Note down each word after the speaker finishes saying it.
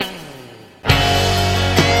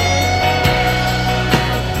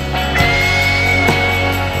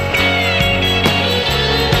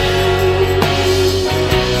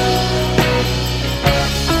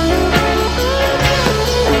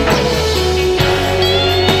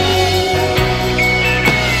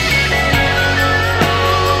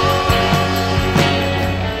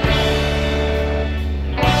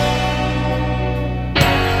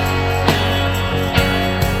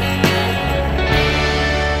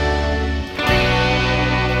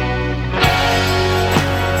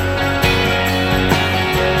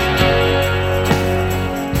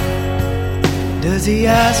Does he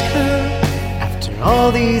ask her after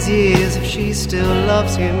all these years if she still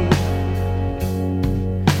loves him?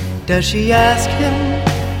 Does she ask him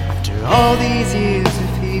after all these years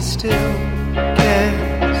if he still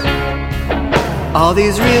cares? All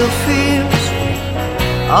these real fears,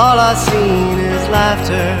 all I've seen is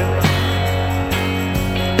laughter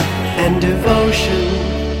and devotion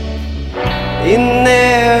in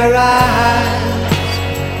their eyes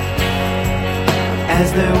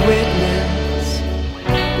as their witness,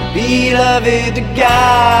 the beloved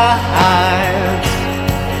guides.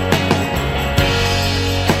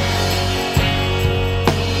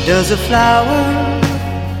 Does a flower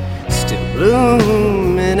still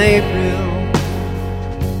bloom in April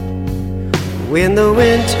when the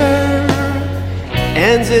winter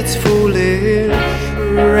ends its foolish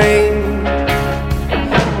reign?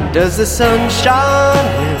 Does the sunshine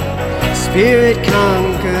when spirit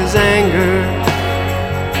conquers anger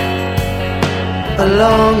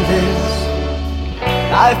along this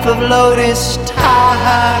life of lotus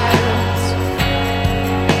tides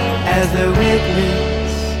as their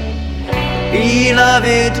witness,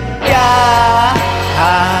 beloved guide?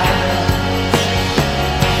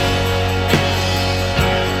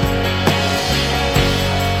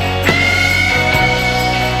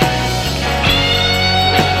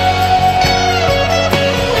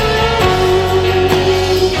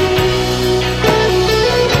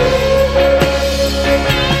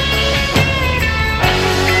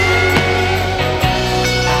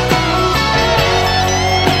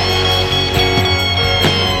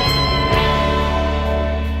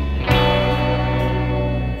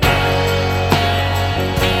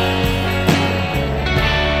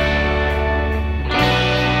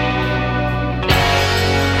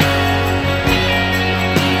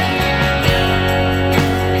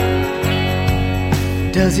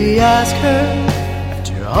 Does he ask her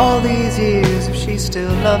after all these years if she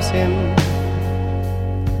still loves him?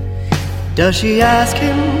 Does she ask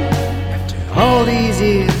him after all these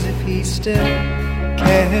years if he still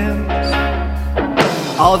cares?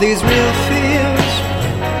 All these real fears,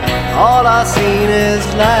 all I've seen is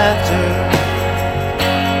laughter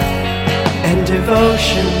and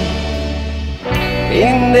devotion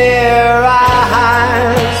in their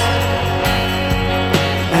eyes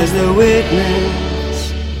as the witness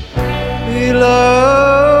we love.